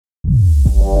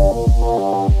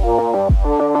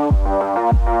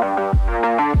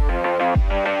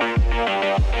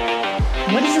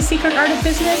secret art of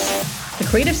business? The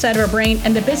creative side of our brain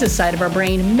and the business side of our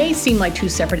brain may seem like two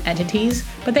separate entities,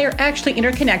 but they are actually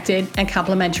interconnected and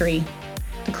complementary.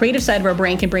 The creative side of our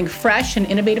brain can bring fresh and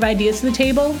innovative ideas to the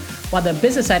table, while the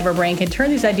business side of our brain can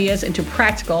turn these ideas into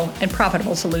practical and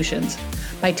profitable solutions.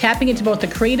 By tapping into both the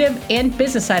creative and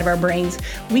business side of our brains,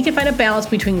 we can find a balance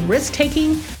between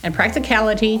risk-taking and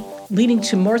practicality, leading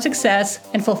to more success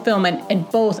and fulfillment in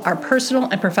both our personal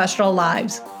and professional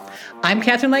lives. I'm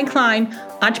Catherine Lane Klein,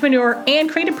 entrepreneur and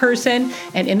creative person,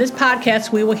 and in this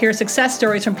podcast, we will hear success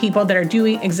stories from people that are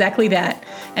doing exactly that,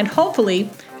 and hopefully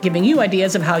giving you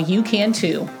ideas of how you can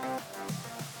too.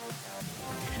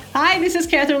 Hi, this is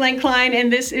Catherine Lane Klein,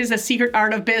 and this is The Secret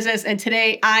Art of Business. And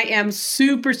today I am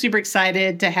super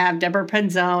excited to have Deborah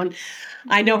Penzone.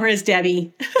 I know her as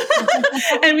Debbie.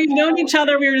 And we've known each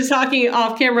other. We were just talking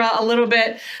off camera a little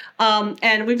bit.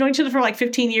 And we've known each other for like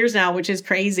 15 years now, which is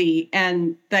crazy.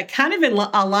 And that kind of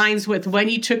aligns with when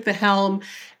you took the helm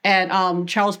at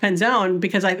Charles Penzone,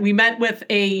 because we met with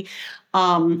in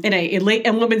a late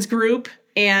and women's group.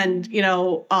 And,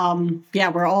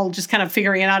 we're all just kind of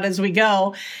figuring it out as we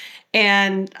go.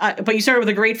 And, but you started with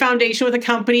a great foundation with a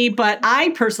company, but I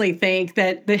personally think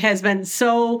that it has been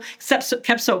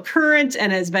kept so current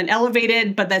and has been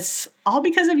elevated, but that's all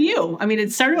because of you. I mean,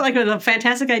 it started like with a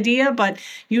fantastic idea, but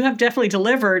you have definitely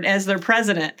delivered as their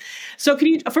president. So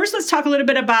let's talk a little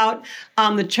bit about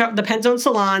the Penzone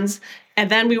salons, and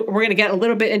then we're going to get a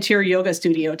little bit into your yoga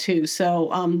studio too.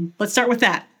 So let's start with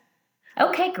that.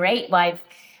 Okay, great. Well,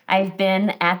 I've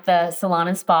been at the salon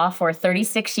and spa for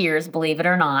 36 years, believe it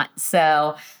or not.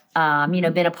 So,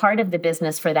 been a part of the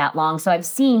business for that long. So I've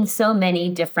seen so many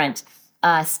different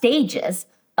stages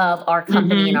of our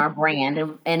company and our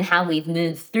brand and how we've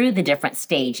moved through the different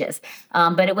stages.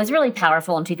 But it was really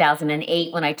powerful in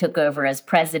 2008 when I took over as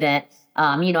president.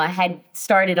 I had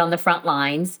started on the front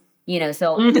lines,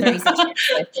 so 36 years ago,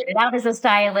 I started out as a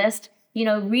stylist,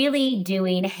 really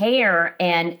doing hair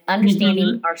and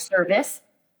understanding our service,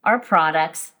 our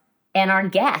products, and our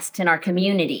guests and our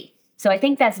community. So I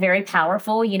think that's very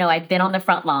powerful. I've been on the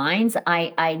front lines.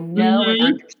 I know and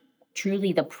understand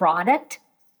truly the product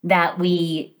that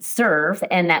we serve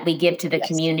and that we give to the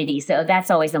community. So that's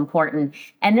always important.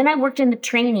 And then I worked in the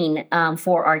training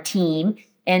for our team,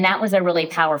 and that was a really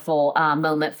powerful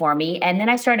moment for me. And then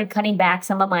I started cutting back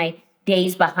some of my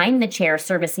days behind the chair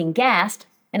servicing guests,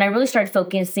 and I really started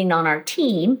focusing on our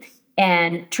team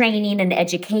and training and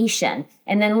education,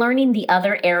 and then learning the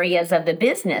other areas of the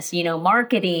business,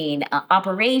 marketing,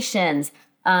 operations.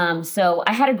 So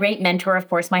I had a great mentor, of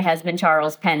course, my husband,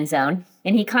 Charles Penzone,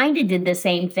 and he kind of did the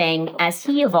same thing as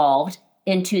he evolved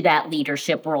into that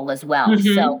leadership role as well.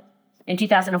 So in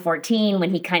 2014,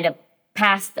 when he kind of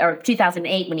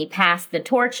 2008, when he passed the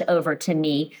torch over to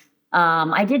me,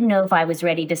 I didn't know if I was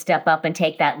ready to step up and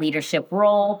take that leadership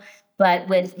role. But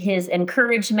with his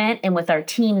encouragement and with our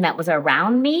team that was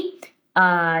around me,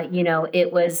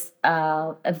 it was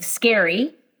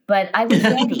scary, but I was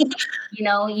ready.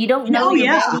 You don't know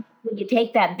you're ready when you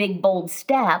take that big, bold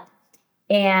step,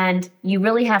 and you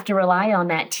really have to rely on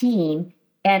that team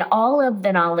and all of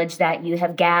the knowledge that you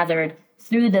have gathered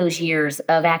through those years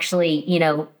of actually,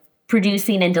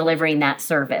 producing and delivering that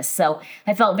service. So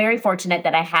I felt very fortunate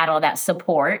that I had all that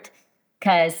support,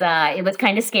 because it was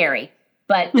kind of scary.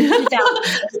 But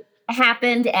 2000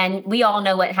 happened, and we all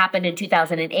know what happened in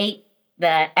 2008,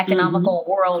 the economical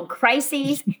world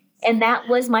crises, and that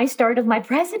was my start of my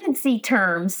presidency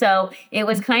term. So it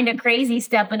was kind of crazy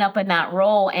stepping up in that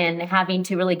role and having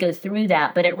to really go through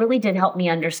that. But it really did help me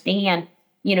understand,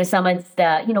 some of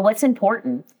the, what's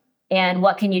important and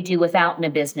what can you do without in a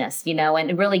business,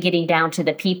 and really getting down to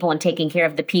the people and taking care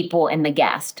of the people and the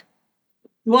guest.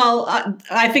 Well,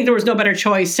 I think there was no better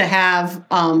choice to have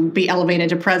be elevated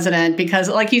to president, because,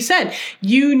 like you said,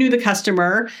 you knew the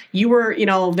customer. You were,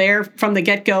 there from the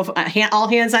get-go, all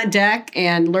hands on deck,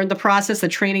 and learned the process, the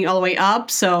training all the way up.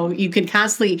 So you could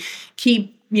constantly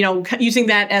keep, using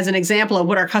that as an example of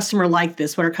what our customer like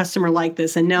this,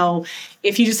 and know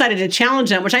if you decided to challenge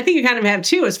them, which I think you kind of have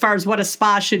too, as far as what a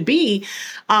spa should be,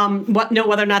 know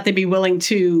whether or not they'd be willing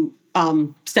to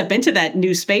step into that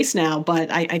new space now,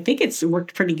 but I think it's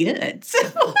worked pretty good.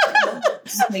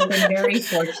 We've been very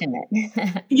fortunate.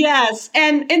 Yes,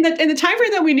 and in the time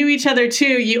frame that we knew each other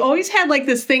too, you always had like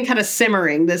this thing kind of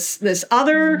simmering, this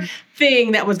other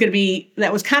thing that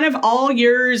was kind of all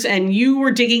yours, and you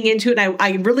were digging into it. And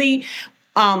I really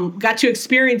got to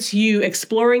experience you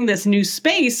exploring this new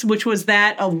space, which was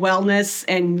that of wellness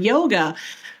and yoga.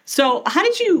 So how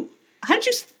did you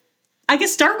I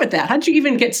guess start with that. How did you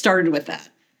even get started with that?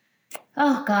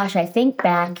 Oh gosh, I think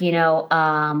back,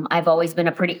 I've always been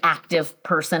a pretty active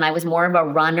person. I was more of a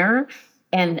runner.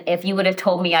 And if you would have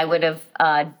told me I would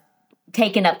have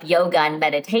taken up yoga and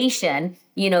meditation,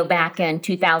 back in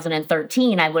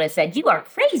 2013, I would have said, you are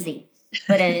crazy.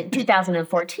 But in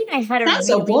 2014, I had a Sounds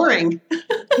so boring.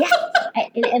 Yeah.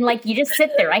 And like you just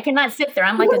sit there. I cannot sit there.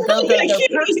 I'm like a go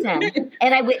person.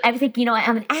 And I would think,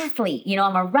 I'm an athlete,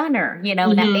 I'm a runner,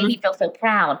 and that made me feel so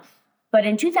proud. But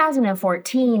in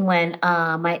 2014, when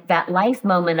that life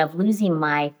moment of losing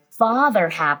my father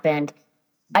happened,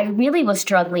 I really was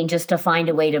struggling just to find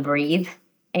a way to breathe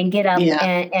and get up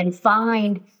and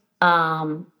find,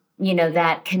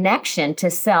 that connection to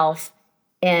self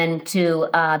and to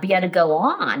be able to go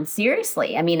on.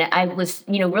 Seriously. I mean, I was,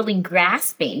 really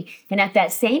grasping. And at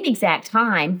that same exact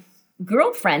time, we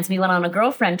went on a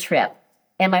girlfriend trip.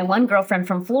 And my one girlfriend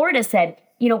from Florida said,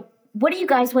 what do you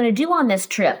guys want to do on this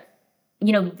trip?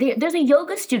 There's a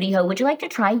yoga studio. Would you like to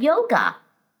try yoga?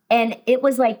 And it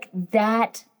was like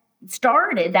that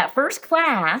first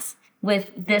class with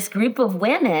this group of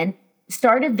women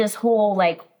started this whole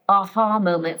like aha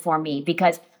moment for me,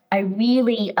 because I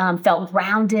really felt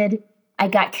grounded. I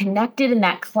got connected in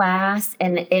that class,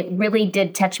 and it really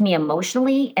did touch me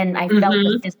emotionally, and I felt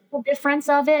the physical difference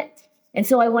of it. And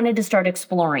so I wanted to start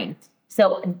exploring.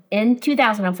 So in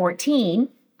 2014,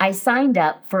 I signed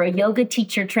up for a yoga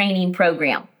teacher training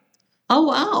program. Oh,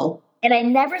 wow. And I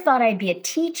never thought I'd be a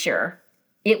teacher.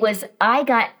 I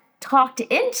got talked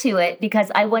into it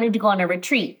because I wanted to go on a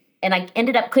retreat, and I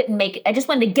ended up couldn't make it. I just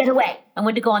wanted to get away. I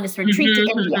wanted to go on this retreat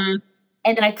to India.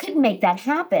 And then I couldn't make that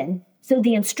happen. So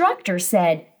the instructor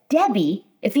said, Debbie,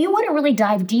 if you want to really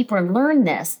dive deeper and learn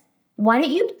this, why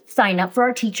don't you sign up for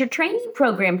our teacher training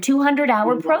program,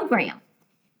 200-hour program?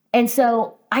 And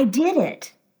so I did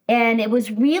it. And it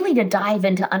was really to dive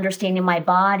into understanding my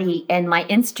body and my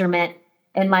instrument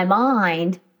and my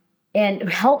mind and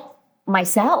help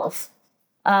myself.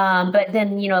 But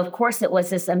then, of course, it was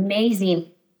this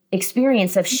amazing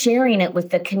experience of sharing it with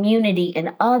the community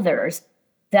and others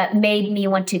that made me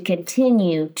want to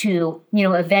continue to,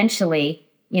 eventually,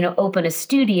 open a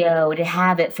studio to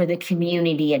have it for the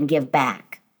community and give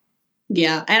back.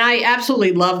 Yeah. And I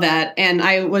absolutely love that. And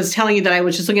I was telling you that I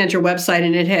was just looking at your website,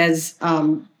 and it has,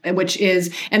 and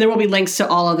there will be links to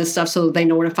all of this stuff so they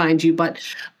know where to find you. But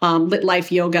Lit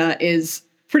Life Yoga is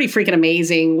pretty freaking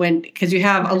amazing because you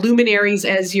have luminaries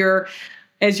as your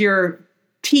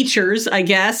teachers, I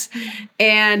guess,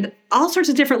 and all sorts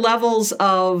of different levels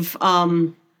of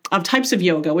types of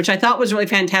yoga, which I thought was really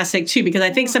fantastic too, because I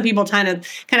think some people kind of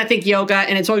think yoga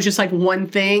and it's always just like one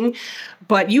thing,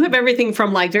 but you have everything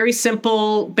from like very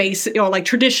simple, basic, or like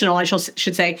traditional, I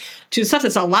should say, to stuff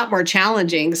that's a lot more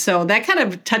challenging. So that kind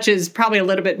of touches probably a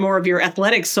little bit more of your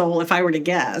athletic soul, if I were to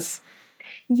guess.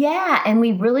 Yeah, and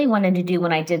we really wanted to do,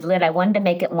 when I did Lit, I wanted to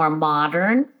make it more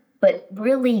modern, but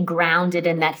really grounded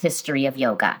in that history of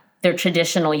yoga, their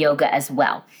traditional yoga as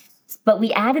well. But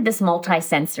we added this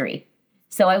multi-sensory.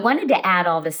 So I wanted to add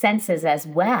all the senses as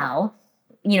well,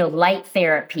 light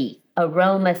therapy,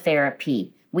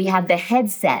 aromatherapy. We have the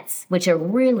headsets, which are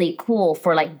really cool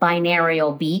for like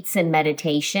binaural beats and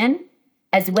meditation,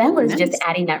 as well as just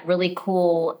adding that really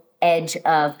cool edge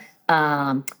of,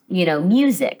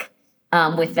 music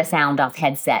with the sound off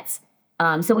headsets.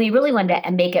 So we really wanted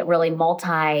to make it really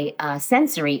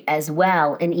multi-sensory as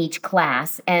well in each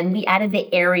class. And we added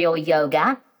the aerial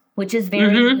yoga, which is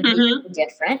very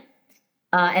different.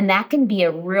 And that can be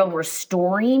a real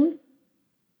restoring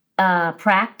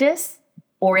practice,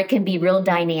 or it can be real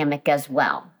dynamic as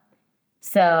well.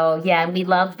 So, yeah, and we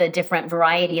love the different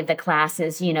variety of the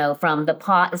classes, from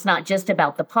it's not just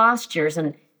about the postures.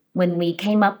 And when I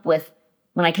came up with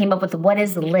what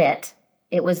is lit,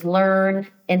 it was learn,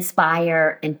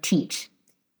 inspire, and teach.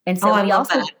 And so we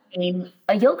also became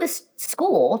a yoga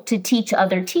school to teach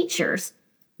other teachers,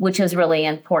 which was really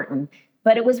important.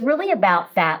 But it was really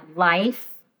about that life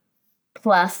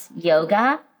plus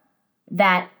yoga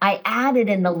that I added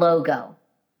in the logo,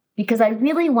 because I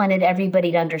really wanted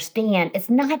everybody to understand it's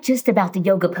not just about the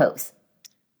yoga pose.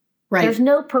 Right. There's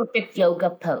no perfect yoga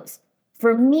pose.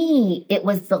 For me, it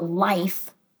was the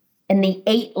life and the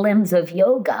 8 limbs of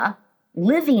yoga,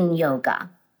 living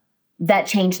yoga, that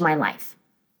changed my life.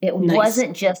 It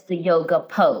wasn't just the yoga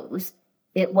pose.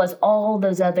 It was all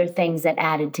those other things that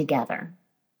added together.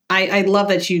 I love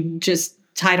that you just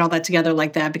tied all that together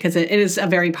like that, because it is a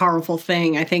very powerful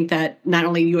thing. I think that not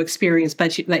only you experience,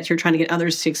 but that you're trying to get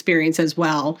others to experience as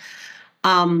well.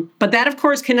 But that, of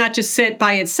course, cannot just sit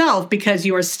by itself, because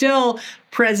you are still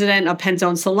president of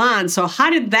Penzone Salon. So how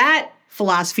did that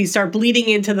philosophy start bleeding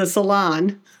into the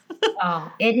salon?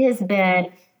 It has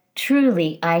been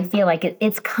truly, I feel like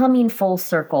it's coming full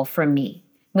circle for me,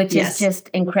 which is Yes. just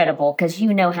incredible because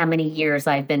you know how many years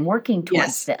I've been working towards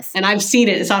Yes. this. And I've seen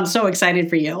it, so I'm so excited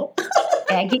for you.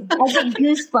 I get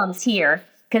goosebumps here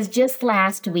because just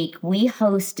last week we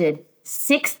hosted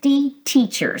 60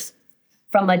 teachers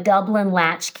from a Dublin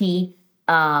latchkey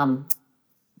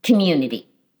community.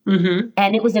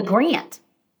 And it was a grant.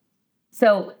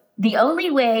 So the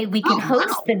only way we could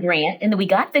host the grant, and then we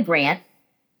got the grant,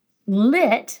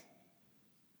 Lit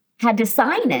had to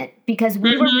sign it because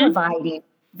we were providing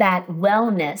that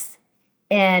wellness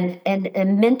and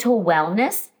mental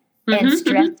wellness and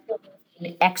stress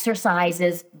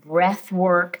exercises, breath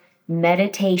work,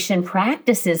 meditation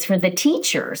practices for the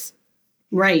teachers.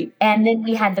 Right. And then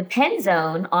we had the Pen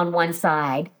Zone on one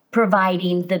side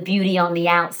providing the beauty on the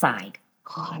outside.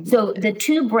 So the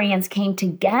two brands came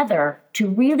together to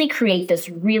really create this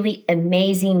really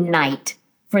amazing night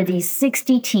for these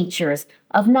 60 teachers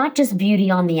of not just beauty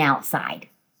on the outside,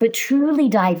 but truly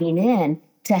diving in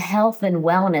to health and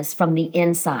wellness from the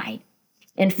inside.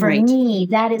 And for me,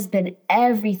 that has been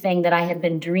everything that I have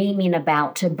been dreaming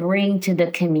about to bring to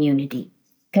the community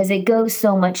because it goes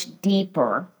so much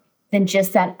deeper than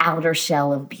just that outer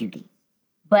shell of beauty.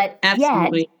 But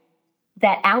yet,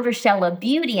 that outer shell of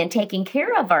beauty and taking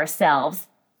care of ourselves,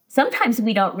 sometimes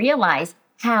we don't realize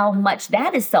how much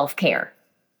that is self-care.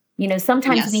 You know,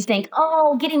 sometimes we think,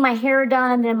 oh, getting my hair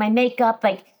done and my makeup,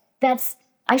 like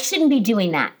I shouldn't be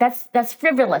doing that. That's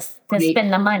frivolous to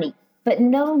spend the money. But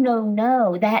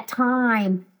no, that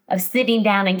time of sitting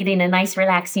down and getting a nice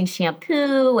relaxing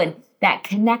shampoo and that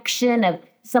connection of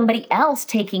somebody else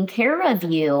taking care of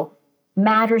you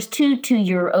matters too to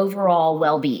your overall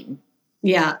well-being.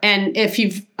 Yeah. And if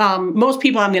you've, most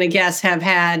people I'm going to guess have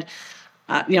had,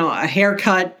 a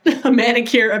haircut, a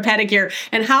manicure, a pedicure,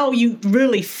 and how you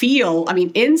really feel,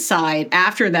 inside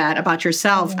after that about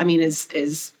yourself,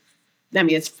 it's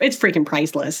freaking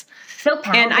priceless. So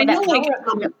powerful. And I know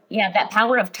that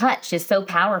power of touch is so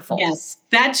powerful. Yes,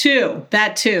 that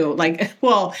too. Like,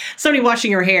 well, somebody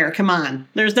washing your hair, come on.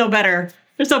 There's no better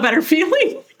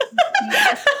feeling.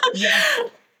 Yes.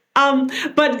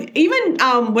 But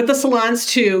even with the salons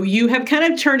too, you have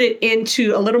kind of turned it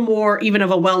into a little more even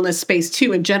of a wellness space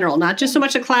too in general, not just so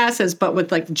much the classes, but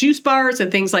with like juice bars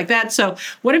and things like that. So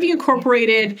what have you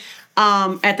incorporated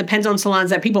at the Pen Zone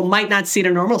salons that people might not see at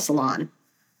a normal salon?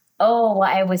 Oh,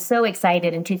 I was so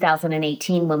excited in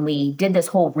 2018 when we did this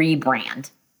whole rebrand.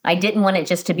 I didn't want it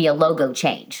just to be a logo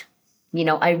change.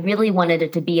 I really wanted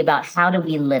it to be about how do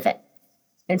we live it.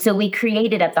 And so we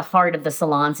created at the heart of the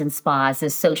salons and spas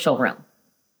this social room.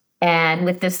 And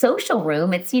with the social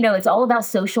room, it's all about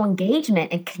social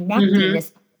engagement and connecting,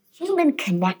 this human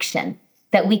connection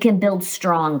that we can build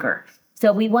stronger.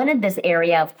 So we wanted this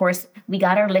area, of course, we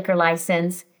got our liquor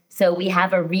license. So we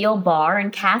have a real bar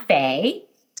and cafe,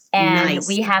 and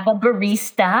we have a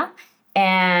barista,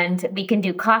 and we can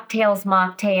do cocktails,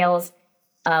 mocktails.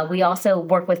 We also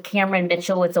work with Cameron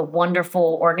Mitchell. It's a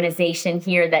wonderful organization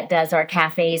here that does our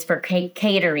cafes for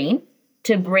catering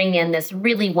to bring in this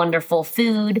really wonderful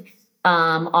food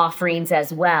offerings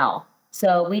as well.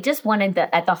 So we just wanted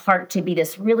at the heart to be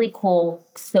this really cool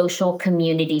social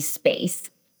community space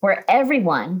where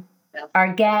everyone,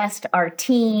 our guest, our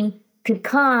team, could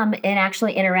come and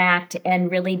actually interact and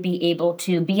really be able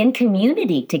to be in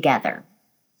community together.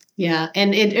 Yeah.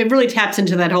 And it really taps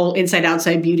into that whole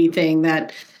inside-outside beauty thing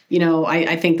that,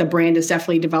 I think the brand is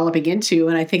definitely developing into.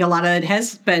 And I think a lot of it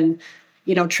has been,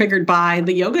 triggered by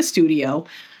the yoga studio.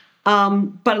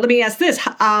 But let me ask this.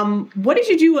 What did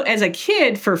you do as a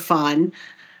kid for fun?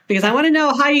 Because I want to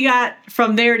know how you got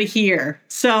from there to here.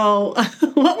 So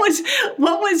what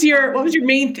was your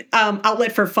main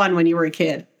outlet for fun when you were a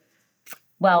kid?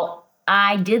 Well,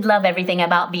 I did love everything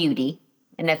about beauty.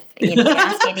 And if you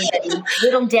ask anybody,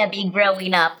 little Debbie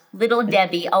growing up, little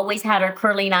Debbie always had her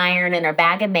curling iron and her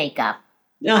bag of makeup.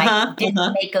 I did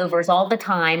makeovers all the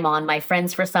time on my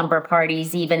friends for summer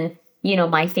parties, even,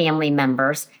 my family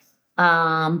members.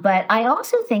 But I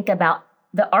also think about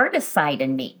the artist side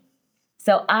in me.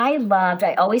 So I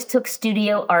always took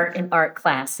studio art and art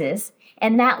classes.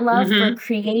 And that love for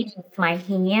creating with my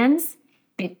hands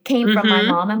came from my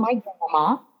mom and my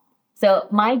grandma. So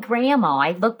my grandma,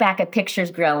 I look back at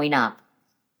pictures growing up,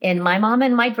 and my mom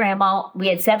and my grandma, we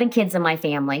had 7 kids in my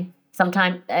family.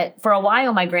 Sometime for a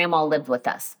while, my grandma lived with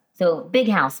us. So big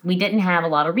house, we didn't have a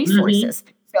lot of resources.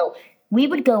 So we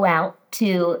would go out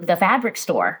to the fabric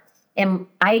store, and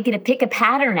I get to pick a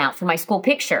pattern out for my school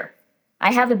picture.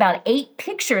 I have about 8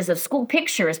 pictures of school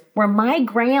pictures where my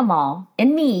grandma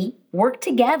and me worked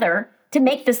together to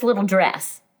make this little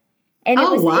dress. And it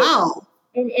was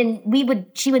And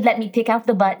she would let me pick out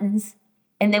the buttons,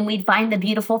 and then we'd find the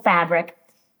beautiful fabric.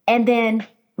 And then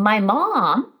my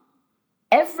mom,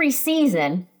 every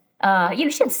season, she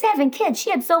had 7 kids.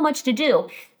 She had so much to do.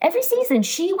 Every season,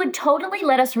 she would totally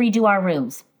let us redo our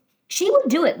rooms. She would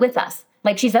do it with us.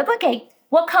 Like she said, okay,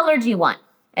 what color do you want?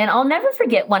 And I'll never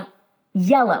forget one,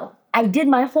 yellow. I did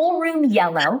my whole room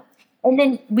yellow. And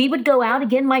then we would go out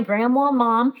again, my grandma and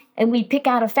mom, and we'd pick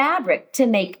out a fabric to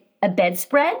make a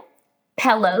bedspread,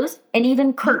 pillows, and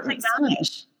even curtains. Oh my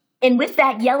gosh. And with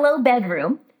that yellow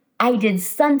bedroom, I did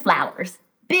sunflowers,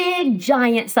 big,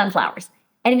 giant sunflowers.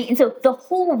 And so the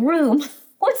whole room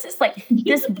was just like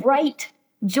this bright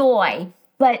joy.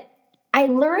 But I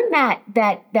learned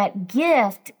that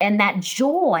gift and that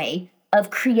joy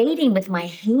of creating with my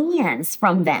hands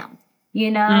from them,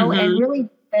 and really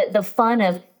the fun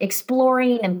of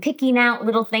exploring and picking out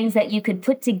little things that you could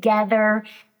put together.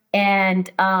 And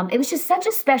it was just such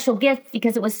a special gift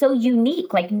because it was so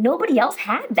unique. Like nobody else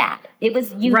had that. It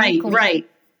was unique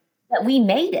that we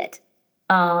made it.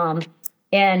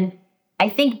 And I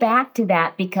think back to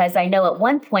that because I know at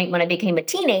one point when I became a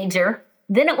teenager,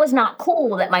 then it was not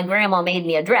cool that my grandma made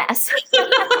me a dress.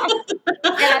 And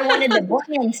I wanted the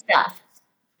brand stuff.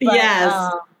 But,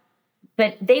 yes.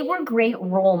 But they were great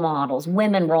role models,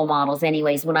 women role models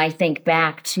anyways, when I think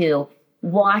back to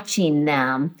watching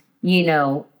them,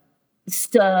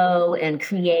 sew and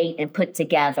create and put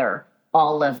together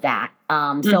all of that.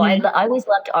 So I always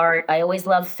loved art. I always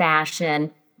loved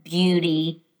fashion,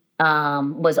 beauty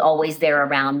was always there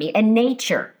around me, and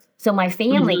nature. So my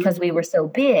family, because we were so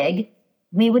big,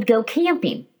 we would go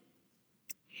camping.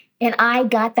 And I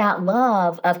got that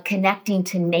love of connecting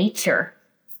to nature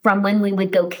from when we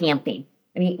would go camping.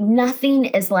 I mean, nothing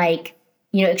is like,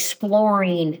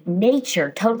 exploring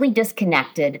nature, totally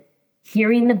disconnected,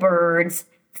 hearing the birds,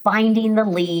 finding the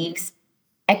leaves,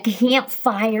 a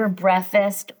campfire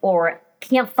breakfast or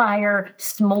campfire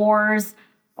s'mores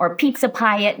or pizza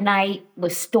pie at night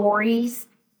with stories.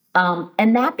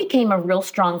 And that became a real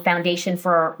strong foundation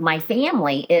for my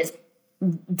family is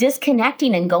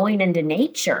disconnecting and going into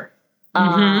nature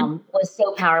was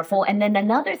so powerful. And then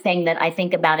another thing that I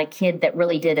think about a kid that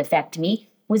really did affect me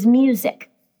was music.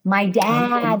 My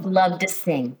dad loved to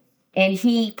sing, and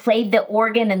he played the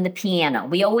organ and the piano.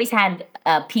 We always had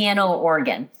a piano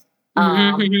organ.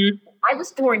 I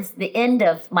was towards the end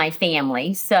of my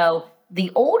family, so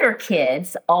the older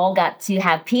kids all got to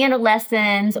have piano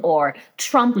lessons or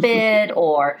trumpet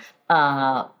or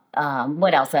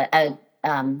what else? A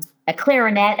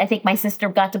clarinet. I think my sister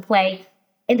got to play.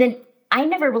 And then I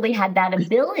never really had that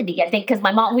ability, I think, because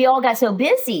my mom, we all got so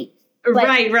busy. But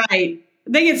right.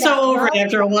 They get so over it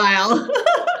after a while.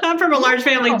 I'm from a large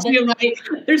family too.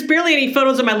 There's barely any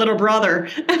photos of my little brother.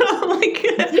 And I'm like,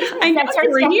 I know you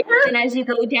were here. And as you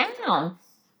go down.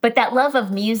 But that love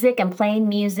of music and playing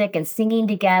music and singing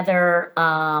together,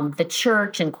 the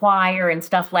church and choir and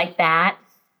stuff like that,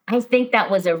 I think that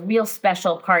was a real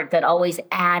special part that always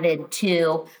added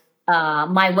to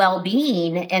my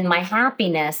well-being and my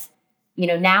happiness.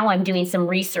 Now I'm doing some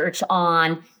research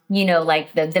on,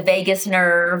 like the vagus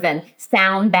nerve and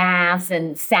sound baths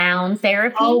and sound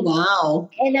therapy. Oh, wow.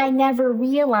 And I never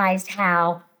realized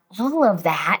how all of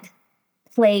that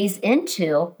plays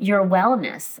into your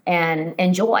wellness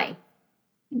and joy.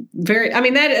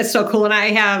 That is so cool. And I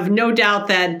have no doubt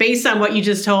that based on what you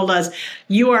just told us,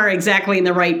 you are exactly in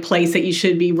the right place that you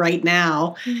should be right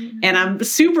now. And I'm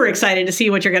super excited to see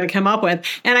what you're going to come up with.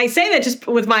 And I say that just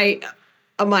with my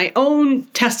own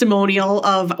testimonial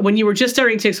of when you were just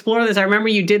starting to explore this. I remember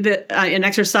you did an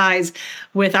exercise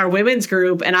with our women's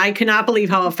group, and I could not believe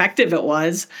how effective it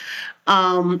was.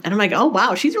 And I'm like, oh,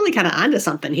 wow, she's really kind of onto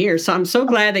something here. So I'm so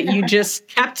glad that you just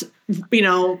kept,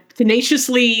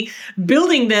 tenaciously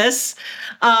building this,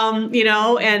 and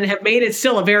have made it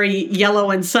still a very yellow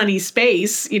and sunny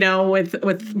space,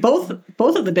 with both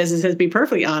of the businesses, to be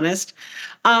perfectly honest.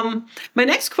 My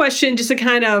next question, just to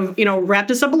kind of, wrap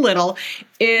this up a little,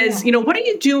 is, what are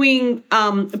you doing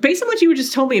based on what you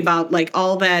just told me about, like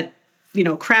all that,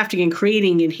 crafting and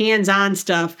creating and hands-on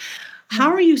stuff? How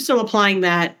are you still applying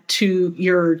that to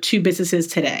your 2 businesses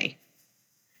today?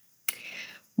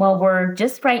 Well, we're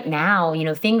just right now,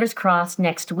 fingers crossed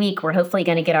next week, we're hopefully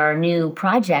going to get our new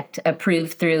project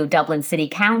approved through Dublin City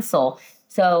Council.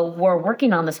 So we're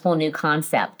working on this whole new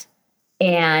concept,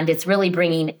 and it's really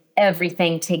bringing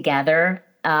everything together.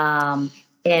 And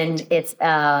it's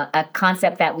a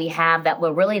concept that we have that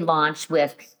will really launch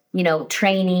with,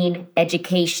 training,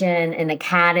 education, an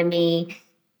academy,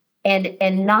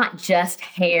 and not just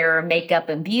hair, makeup,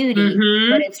 and beauty,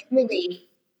 but it's really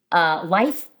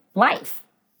life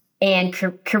and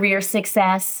career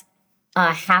success,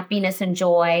 happiness and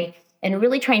joy, and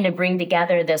really trying to bring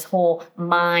together this whole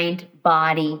mind,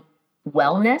 body,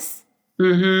 wellness,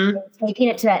 taking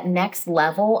it to that next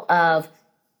level of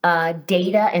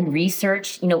data and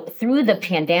research. Through the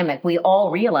pandemic, we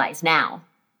all realize now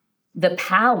the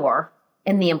power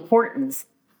and the importance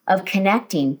of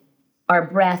connecting our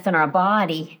breath and our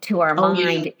body to our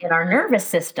mind and our nervous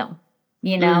system.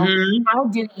 How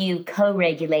do you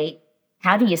co-regulate?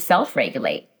 How do you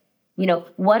self-regulate?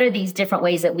 What are these different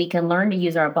ways that we can learn to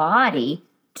use our body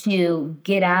to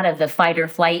get out of the fight or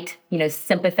flight,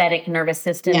 sympathetic nervous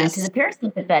system into the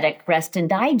parasympathetic rest and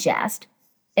digest?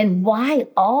 And why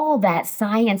all that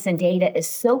science and data is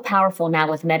so powerful now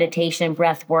with meditation,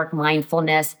 breath work,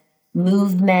 mindfulness,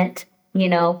 movement,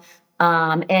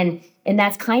 and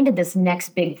that's kind of this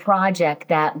next big project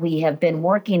that we have been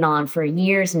working on for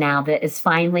years now that is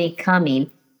finally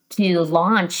coming to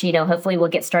launch. Hopefully we'll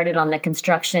get started on the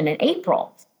construction in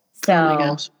April. So oh my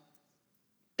gosh.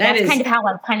 That's kind of how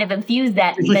I've kind of infused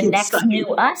that, the next new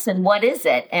us, and what is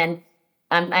it? And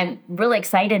I'm really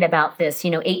excited about this,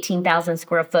 18,000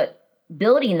 square foot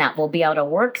building that we'll be able to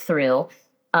work through.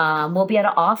 We'll be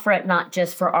able to offer it not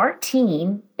just for our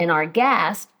team and our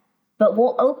guests, but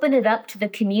we'll open it up to the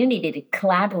community to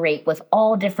collaborate with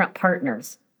all different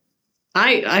partners.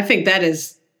 I think that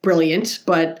is brilliant,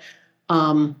 but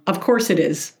of course it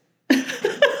is.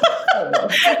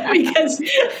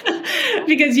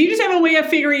 because you just have a way of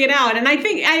figuring it out. And I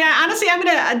think, honestly, I'm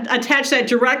going to attach that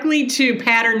directly to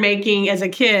pattern making as a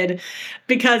kid,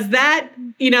 because that,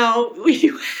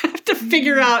 you have to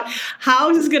figure out how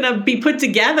this is going to be put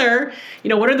together.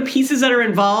 What are the pieces that are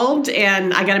involved?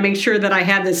 And I got to make sure that I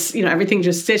have this, everything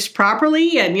just stitched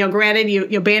properly. And, granted, you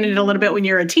abandon it a little bit when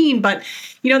you're a teen, but,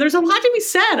 there's a lot to be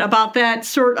said about that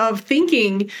sort of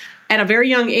thinking at a very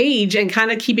young age and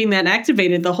kind of keeping that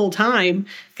activated the whole time,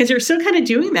 because you're still kind of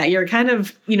doing that. You're kind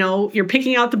of, you're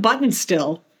picking out the buttons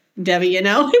still, Debbie,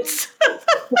 it's.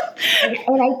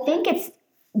 And I think it's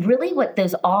really what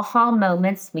those aha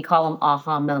moments, we call them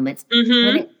aha moments,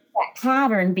 when that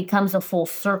pattern becomes a full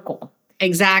circle.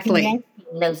 Exactly.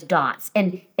 Connecting those dots.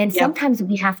 And sometimes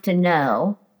we have to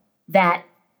know that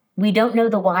we don't know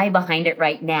the why behind it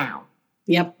right now.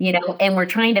 Yep. And we're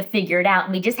trying to figure it out.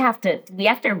 And we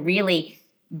have to really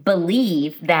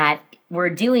believe that we're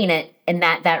doing it, and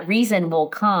that reason will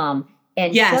come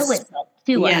and show itself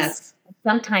to us.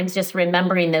 Sometimes just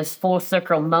remembering those full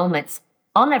circle moments.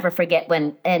 I'll never forget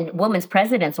when in Women's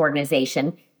Presidents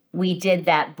Organization, we did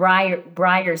that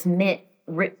Briars,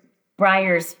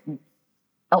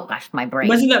 oh gosh, my brain.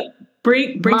 Wasn't that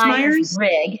Briggs-Myers?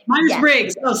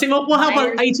 Myers-Briggs. Oh, see, we'll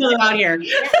help each other out here.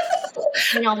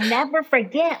 And I'll never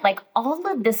forget, all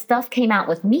of this stuff came out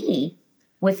with me,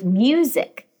 with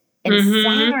music and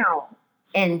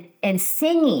sound and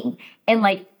singing.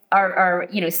 And our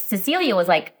Cecilia was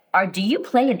like, do you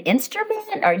play an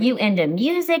instrument? Are you into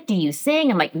music? Do you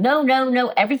sing? I'm like,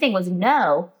 no. Everything was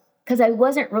no, because I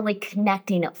wasn't really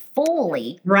connecting it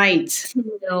fully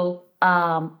to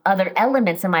other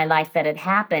elements in my life that had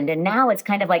happened. And now it's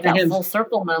kind of like that full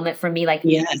circle moment for me.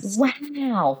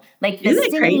 Wow. The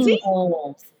singing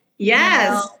bowls.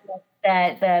 Yes.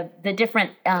 The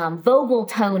different vocal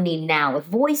toning now, with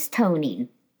voice toning,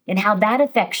 and how that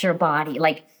affects your body.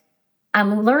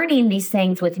 I'm learning these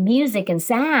things with music and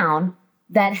sound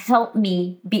that help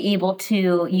me be able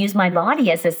to use my body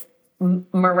as this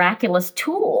miraculous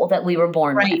tool that we were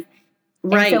born with.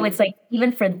 And so it's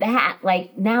even for that,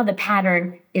 now the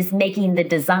pattern is making the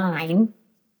design.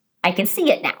 I can see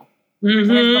it now.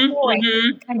 Whereas before,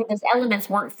 kind of those elements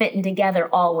weren't fitting together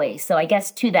always. So I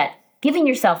guess to that, giving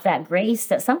yourself that grace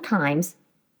that sometimes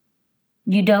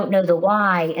you don't know the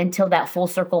why until that full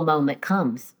circle moment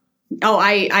comes. Oh,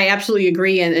 I absolutely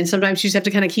agree. And sometimes you just have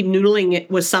to kind of keep noodling it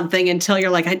with something until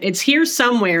you're like, it's here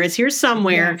somewhere.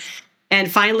 Yes. And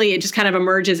finally, it just kind of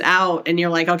emerges out, and you're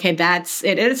like, okay, that's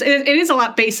it. It is a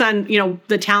lot based on,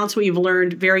 the talents we've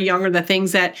learned very young, or the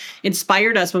things that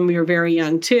inspired us when we were very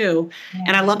young too. Yeah.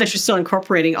 And I love that you're still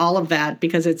incorporating all of that,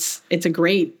 because it's a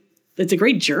great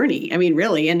journey. I mean,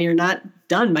 really, and you're not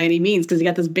done by any means, because you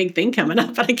got this big thing coming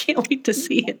up, and I can't wait to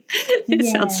see it. It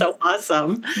sounds so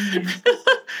awesome.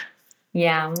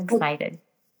 Yeah, I'm excited.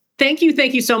 Thank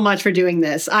you so much for doing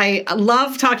this. I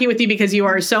love talking with you because you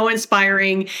are so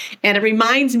inspiring, and it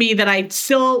reminds me that I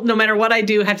still, no matter what I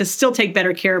do, have to still take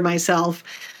better care of myself.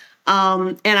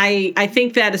 And I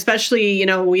think that especially,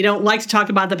 we don't like to talk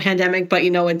about the pandemic, but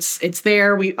it's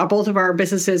there. Both of our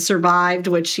businesses survived,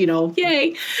 which,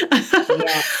 yay.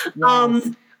 Yes.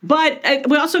 But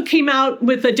we also came out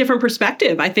with a different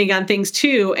perspective, I think, on things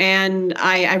too. And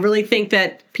I really think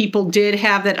that people did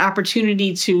have that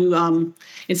opportunity to,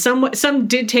 in some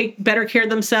did take better care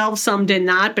of themselves, some did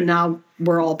not, but now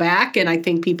we're all back. And I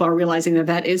think people are realizing that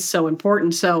that is so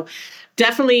important. So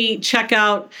definitely check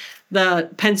out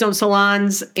the Penzone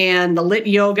salons and the lit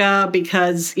yoga,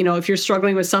 because, if you're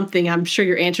struggling with something, I'm sure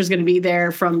your answer is going to be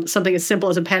there, from something as simple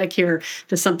as a pedicure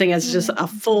to something as just a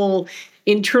full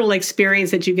internal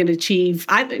experience that you can achieve,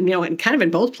 and kind of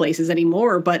in both places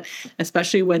anymore, but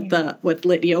especially with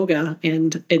lit yoga.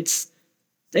 And it's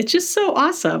just so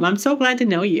awesome. I'm so glad to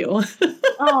know you.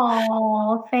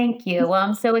 Oh, thank you. Well,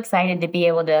 I'm so excited to be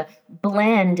able to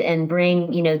blend and bring,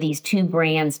 these two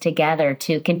brands together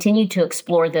to continue to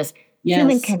explore this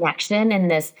human connection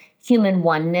and this human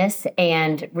oneness,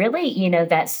 and really,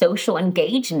 that social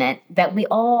engagement that we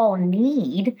all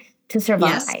need to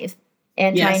survive.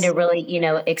 And trying to really,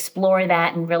 explore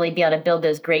that and really be able to build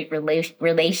those great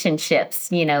relationships,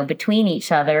 between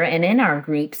each other and in our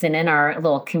groups and in our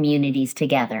little communities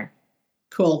together.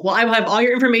 Cool. Well, I will have all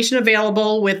your information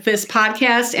available with this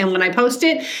podcast and when I post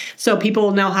it, so people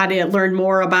will know how to learn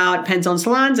more about Penzone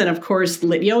salons and, of course,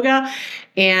 lit yoga.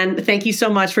 And thank you so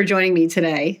much for joining me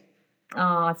today.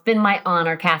 Oh, it's been my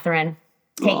honor, Catherine.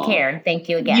 Take care. Thank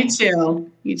you again. You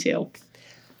too. You too.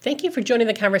 Thank you for joining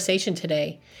the conversation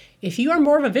today. If you are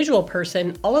more of a visual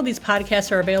person, all of these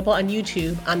podcasts are available on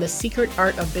YouTube on the Secret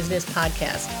Art of Business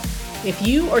podcast. If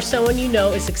you or someone you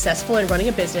know is successful in running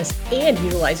a business and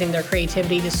utilizing their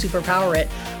creativity to superpower it,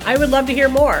 I would love to hear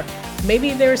more.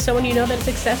 Maybe there is someone you know that is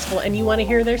successful and you want to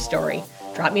hear their story.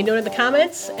 Drop me a note in the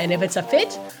comments, and if it's a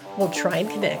fit, we'll try and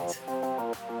connect.